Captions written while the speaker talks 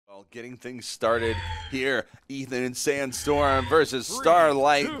Well, getting things started here, Ethan and Sandstorm versus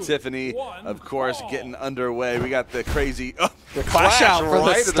Starlight. Tiffany, of course, getting underway. We got the crazy the clash out for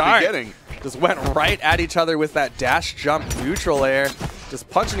right the start. At the beginning. Just went right at each other with that dash jump neutral air, just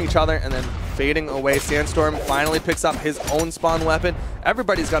punching each other and then fading away. Sandstorm finally picks up his own spawn weapon.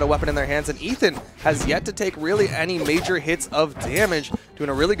 Everybody's got a weapon in their hands, and Ethan has yet to take really any major hits of damage, doing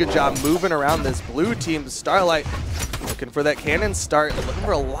a really good job moving around this blue team. Starlight looking for that cannon start, looking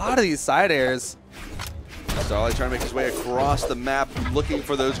for a lot of these side airs. Starlight trying to make his way across the map, looking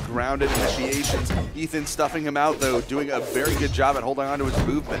for those grounded initiations. Ethan stuffing him out, though, doing a very good job at holding on to his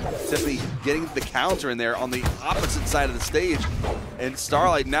movement. Tiffany getting the counter in there on the opposite side of the stage. And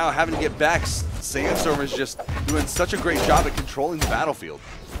Starlight now having to get back. Sandstorm is just doing such a great job at controlling the battlefield.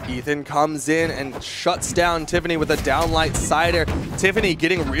 Ethan comes in and shuts down Tiffany with a downlight side air. Tiffany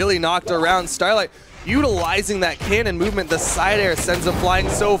getting really knocked around. Starlight utilizing that cannon movement. The side air sends him flying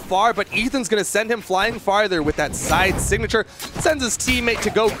so far, but Ethan's going to send him flying farther with that side signature. Sends his teammate to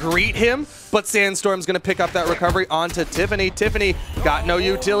go greet him, but Sandstorm's going to pick up that recovery onto Tiffany. Tiffany got no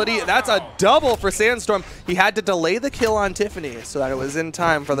utility. That's a double for Sandstorm. He had to delay the kill on Tiffany so that it was in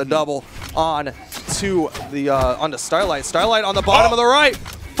time for the double on to the onto Starlight. Starlight on the bottom of the right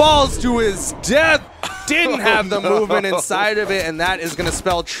falls to his death. Didn't have the movement inside of it, and that is going to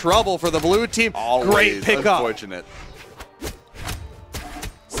spell trouble for the blue team. Always great pickup. Unfortunate.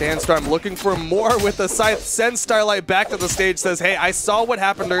 Sandstorm looking for more with the scythe, sends Starlight back to the stage, says, hey, I saw what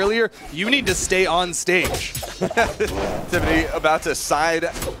happened earlier. You need to stay on stage. Tiffany about to side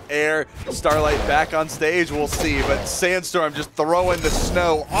air Starlight back on stage, we'll see. But Sandstorm just throwing the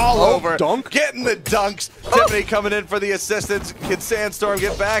snow all over. Dunk. Getting the dunks. Tiffany coming in for the assistance. Can Sandstorm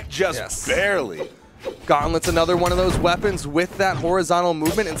get back? Just barely. Gauntlet's another one of those weapons with that horizontal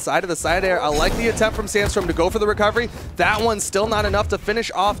movement inside of the side air. I like the attempt from Sandstorm to go for the recovery. That one's still not enough to finish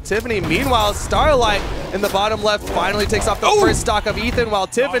off Tiffany. Meanwhile, Starlight in the bottom left finally takes off the first stock of Ethan, while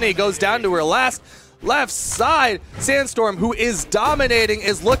Tiffany goes down to her last left side. Sandstorm, who is dominating,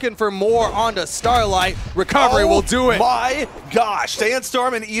 is looking for more onto Starlight. Recovery will do it. My gosh,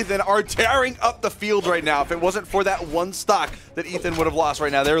 Sandstorm and Ethan are tearing up the field right now. If it wasn't for that one stock that Ethan would have lost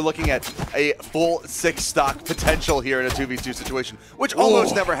right now, they're looking at a full 6 stock potential here in a 2v2 situation, which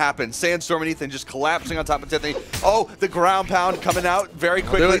almost never happens. Sandstorm and Ethan just collapsing on top of Tiffany. Oh, the ground pound coming out very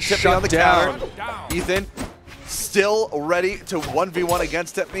quickly. Tiffany on the counter. Ethan still ready to 1v1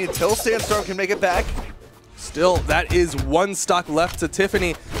 against Tiffany until Sandstorm can make it back. Still, that is 1 stock left to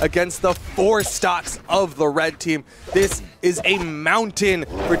Tiffany against the 4 stocks of the red team. This is a mountain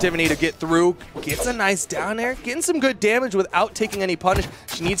for Tiffany to get through. Gets a nice down air, getting some good damage without taking any punish.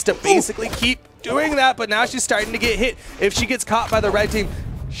 She needs to basically keep doing that, but now she's starting to get hit. If she gets caught by the red team,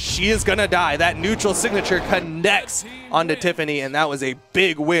 she is gonna die. That neutral signature connects onto Tiffany, and that was a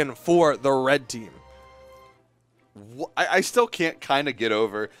big win for the red team. I still can't kind of get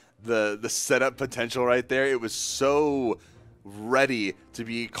over the setup potential right there. It was so ready to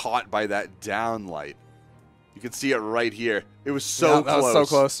be caught by that downlight. You can see it right here. It was so close. That was so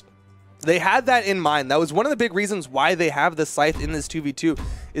close. They had that in mind. That was one of the big reasons why they have the scythe in this 2v2,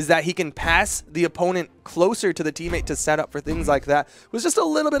 is that he can pass the opponent closer to the teammate to set up for things like that. It was just a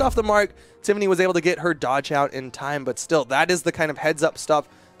little bit off the mark. Tiffany was able to get her dodge out in time, but still, that is the kind of heads-up stuff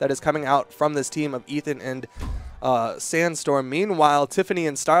that is coming out from this team of Ethan and Sandstorm. Meanwhile, Tiffany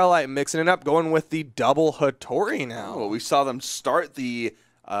and Starlight mixing it up, going with the double Hattori now. Well, we saw them start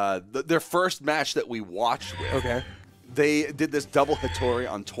their first match that we watched with. Okay. They did this double Hattori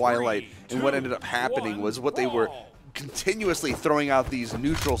on Twilight, and what ended up happening was what they were continuously throwing out these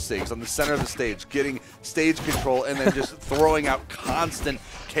neutral sigs on the center of the stage, getting stage control, and then just throwing out constant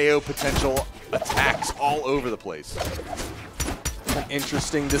KO potential attacks all over the place. An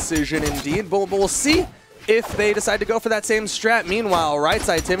interesting decision indeed, but we'll see if they decide to go for that same strat. Meanwhile, right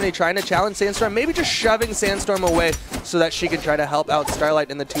side, Tiffany trying to challenge Sandstorm, maybe just shoving Sandstorm away so that she can try to help out Starlight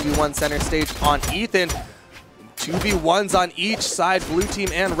in the 2v1 center stage on Ethan. 2v1s on each side, blue team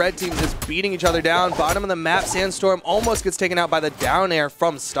and red team just beating each other down. Bottom of the map, Sandstorm almost gets taken out by the down air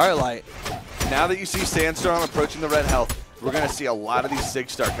from Starlight. Now that you see Sandstorm approaching the red health, we're going to see a lot of these SIG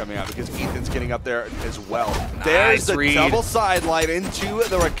start coming out because Ethan's getting up there as well. There's the double sidelight into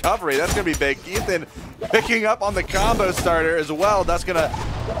the recovery. That's going to be big. Ethan picking up on the combo starter as well. That's going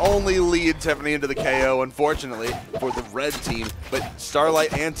to only lead Tiffany into the KO, unfortunately, for the red team. But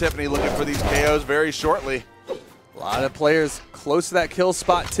Starlight and Tiffany looking for these KOs very shortly. A lot of players close to that kill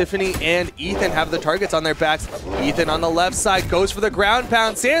spot. Tiffany and Ethan have the targets on their backs. Ethan on the left side goes for the ground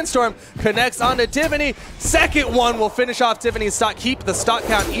pound. Sandstorm connects onto Tiffany. Second one will finish off Tiffany's stock, keep the stock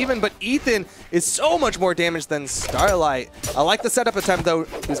count even, but Ethan is so much more damage than Starlight. I like the setup attempt though.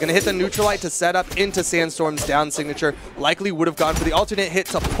 He's going to hit the neutralite to set up into Sandstorm's down signature. Likely would have gone for the alternate hit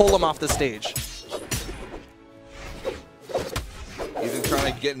to pull him off the stage. Ethan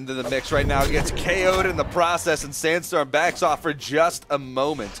trying to get into the mix right now, gets KO'd in the process, and Sandstorm backs off for just a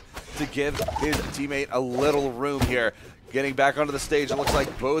moment to give his teammate a little room here. Getting back onto the stage, it looks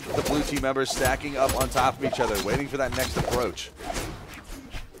like both the blue team members stacking up on top of each other, waiting for that next approach.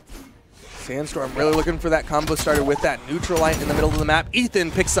 Sandstorm really looking for that combo starter with that neutralite in the middle of the map. Ethan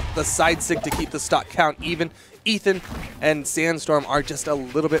picks up the side sig to keep the stock count even. Ethan and Sandstorm are just a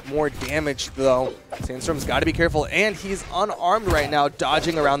little bit more damaged though. Sandstorm's got to be careful, and he's unarmed right now,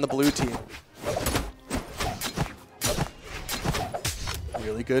 dodging around the blue team.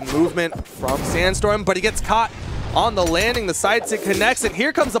 Really good movement from Sandstorm, but he gets caught on the landing. The side sig connects, and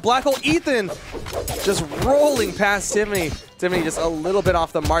here comes the black hole. Ethan just rolling past Tiffany. Tiffany just a little bit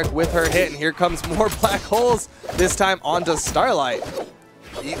off the mark with her hit, and here comes more black holes, this time onto Starlight.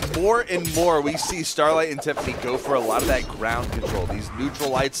 More and more, we see Starlight and Tiffany go for a lot of that ground control. These neutral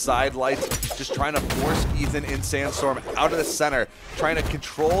lights, side lights, just trying to force Ethan and Sandstorm out of the center, trying to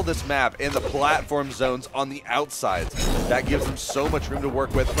control this map and the platform zones on the outsides. That gives them so much room to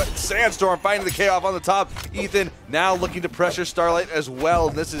work with, but Sandstorm finding the K-off on the top. Ethan now looking to pressure Starlight as well.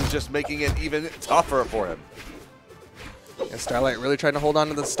 This is just making it even tougher for him. And Starlight really trying to hold on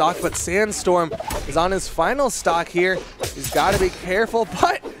to the stock, but Sandstorm is on his final stock here. He's got to be careful,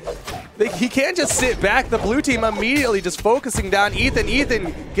 but he can't just sit back. The blue team immediately just focusing down Ethan.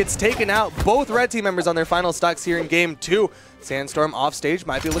 Ethan gets taken out. Both red team members on their final stocks here in game 2. Sandstorm off stage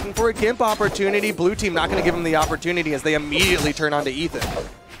might be looking for a Gimp opportunity. Blue team not going to give him the opportunity as they immediately turn onto Ethan.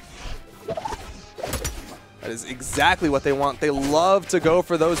 That is exactly what they want. They love to go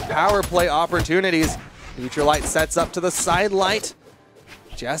for those power play opportunities. Neutralite sets up to the side light,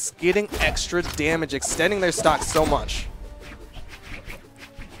 just getting extra damage, extending their stock so much.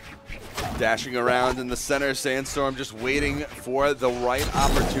 Dashing around in the center, Sandstorm just waiting for the right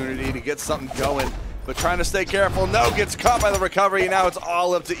opportunity to get something going, but trying to stay careful. No, gets caught by the recovery. Now it's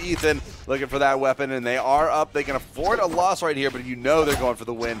all up to Ethan looking for that weapon, and they are up. They can afford a loss right here, but you know they're going for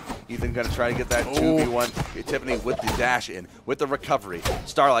the win. Ethan going to try to get that 2v1. Tiffany with the dash in, with the recovery.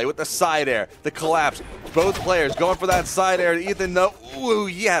 Starlight with the side air, the collapse. Both players going for that side air. Ethan, no, ooh,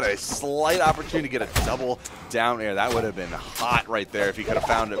 he had a slight opportunity to get a double down air. That would have been hot right there if he could have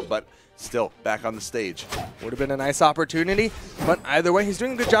found it, but still back on the stage. Would have been a nice opportunity, but either way, he's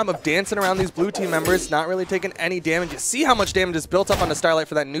doing a good job of dancing around these blue team members, not really taking any damage. You see how much damage is built up onto Starlight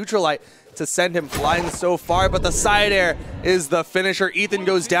for that neutralite to send him flying so far, but the side air is the finisher. Ethan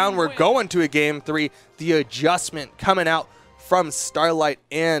goes down. We're going to a game 3. The adjustment coming out from Starlight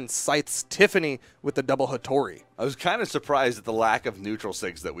and Scythe's Tiffany with the double Hattori. I was kind of surprised at the lack of neutral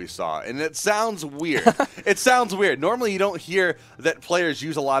sigs that we saw, and it sounds weird. It sounds weird. Normally you don't hear that players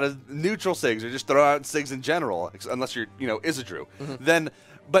use a lot of neutral sigs or just throw out sigs in general, unless you're, Isidru.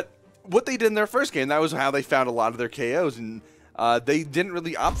 But what they did in their first game, that was how they found a lot of their KOs, and they didn't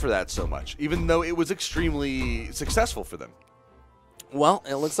really opt for that so much, even though it was extremely successful for them. Well,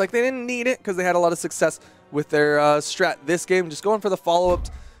 it looks like they didn't need it because they had a lot of success with their strat this game, just going for the follow-ups,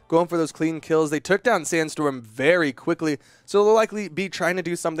 going for those clean kills. They took down Sandstorm very quickly, so they'll likely be trying to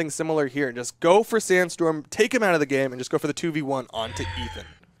do something similar here. Just go for Sandstorm, take him out of the game, and just go for the 2v1 onto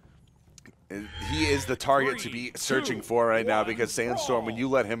Ethan. He is the target to be searching for right now because Sandstorm, when you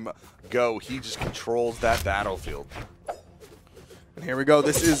let him go, he just controls that battlefield. And here we go.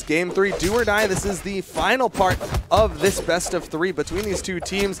 This is game 3, do or die. This is the final part of this best of 3 between these two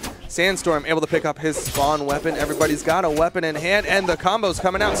teams. Sandstorm able to pick up his spawn weapon. Everybody's got a weapon in hand, and the combo's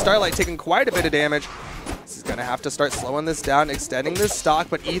coming out. Starlight taking quite a bit of damage. This is going to have to start slowing this down, extending this stock,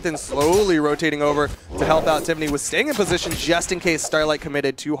 but Ethan slowly rotating over to help out Tiffany with staying in position just in case Starlight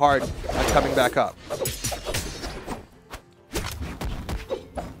committed too hard on coming back up.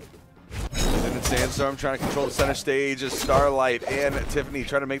 Sandstorm trying to control the center stage as Starlight and Tiffany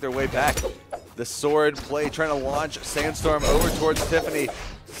trying to make their way back. The sword play trying to launch Sandstorm over towards Tiffany.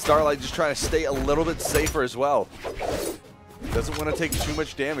 Starlight just trying to stay a little bit safer as well. Doesn't want to take too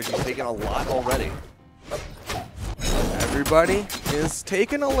much damage. He's taking a lot already. Everybody is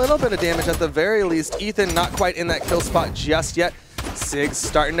taking a little bit of damage at the very least. Ethan not quite in that kill spot just yet. Sig's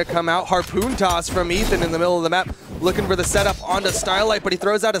starting to come out. Harpoon toss from Ethan in the middle of the map, looking for the setup onto Starlight, but he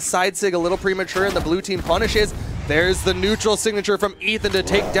throws out a side sig a little premature, and the blue team punishes. There's the neutral signature from Ethan to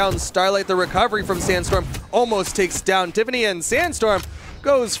take down Starlight. The recovery from Sandstorm almost takes down Tiffany, and Sandstorm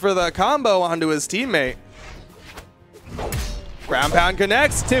goes for the combo onto his teammate. Ground pound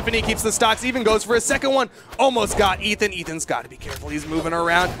connects. Tiffany keeps the stocks even, goes for a second one. Almost got Ethan. Ethan's got to be careful. He's moving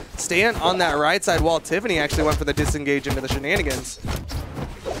around, staying on that right side while Tiffany actually went for the disengage into the shenanigans.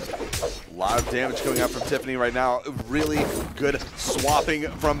 A lot of damage coming out from Tiffany right now. Really good swapping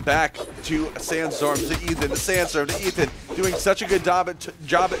from back to Sandstorm to Ethan, Sandstorm to Ethan, doing such a good job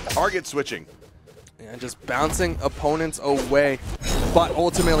at target switching. And just bouncing opponents away. But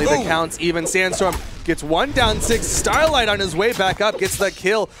ultimately the counts even. Sandstorm gets one down 6. Starlight on his way back up gets the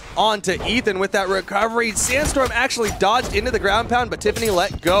kill onto Ethan with that recovery. Sandstorm actually dodged into the ground pound, but Tiffany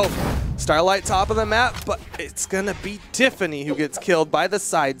let go. Starlight top of the map, but it's gonna be Tiffany who gets killed by the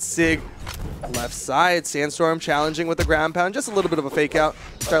side sig. Left side, Sandstorm challenging with the ground pound. Just a little bit of a fake out.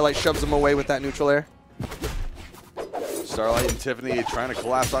 Starlight shoves him away with that neutral air. Starlight and Tiffany trying to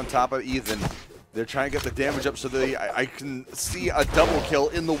collapse on top of Ethan. They're trying to get the damage up so I can see a double kill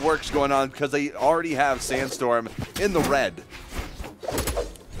in the works going on because they already have Sandstorm in the red.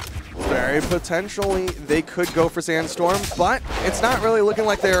 Very potentially they could go for Sandstorm, but it's not really looking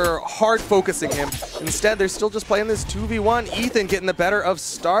like they're hard focusing him. Instead, they're still just playing this 2v1. Ethan getting the better of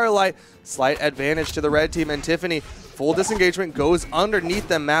Starlight. Slight advantage to the red team, and Tiffany, full disengagement, goes underneath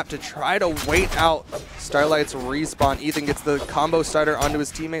the map to try to wait out Starlight's respawn. Ethan gets the combo starter onto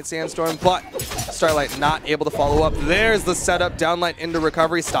his teammate Sandstorm, but Starlight not able to follow up. There's the setup, downlight into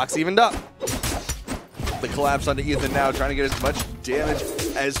recovery, stocks evened up. The collapse onto Ethan now, trying to get as much damage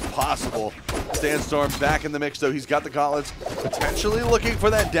as possible. Sandstorm back in the mix, though. He's got the gauntlets, potentially looking for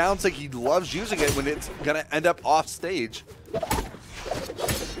that down stick. He loves using it when it's going to end up off stage.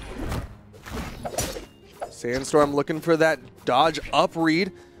 Sandstorm looking for that dodge up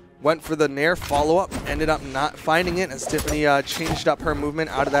read. Went for the nair follow-up, ended up not finding it as Tiffany changed up her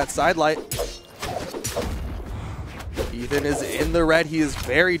movement out of that sidelight. Ethan is in the red. He is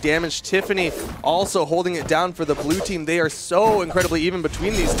very damaged. Tiffany also holding it down for the blue team. They are so incredibly even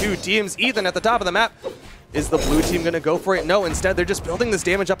between these two teams. Ethan at the top of the map. Is the blue team going to go for it? No, instead they're just building this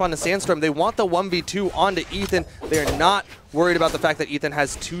damage up onto Sandstorm. They want the 1v2 onto Ethan. They are not worried about the fact that Ethan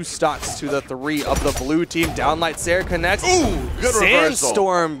has 2 stocks to the 3 of the blue team. Downlight Sarah connects. Ooh, good reversal.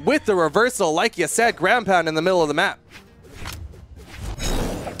 Sandstorm with the reversal, like you said, ground pound in the middle of the map.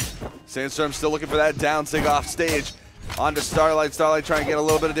 Sandstorm still looking for that down sig off stage. Onto Starlight. Starlight trying to get a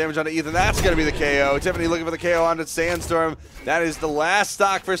little bit of damage onto Ethan. That's going to be the KO. Tiffany looking for the KO onto Sandstorm. That is the last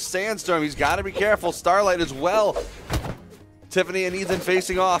stock for Sandstorm. He's got to be careful. Starlight as well. Tiffany and Ethan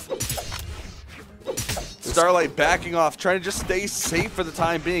facing off. Starlight backing off, trying to just stay safe for the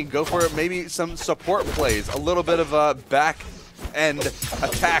time being. Go for maybe some support plays. A little bit of back end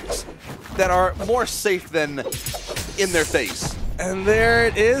attacks that are more safe than in their face. And there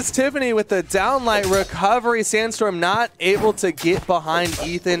it is, Tiffany with the downlight recovery. Sandstorm not able to get behind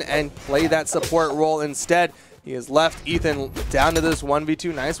Ethan and play that support role. Instead, he has left Ethan down to this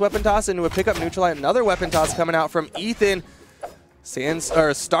 1v2. Nice weapon toss into a pickup neutralite. Another weapon toss coming out from Ethan.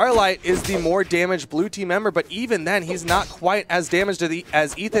 Starlight is the more damaged blue team member, but even then, he's not quite as damaged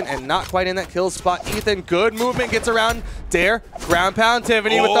as Ethan and not quite in that kill spot. Ethan, good movement, gets around. Dare, ground pound,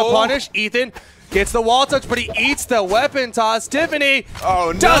 Tiffany with the punish. Ethan gets the wall touch, but he eats the weapon toss. Tiffany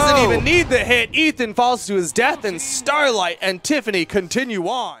doesn't even need the hit. Ethan falls to his death, and Starlight and Tiffany continue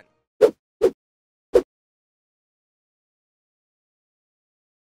on.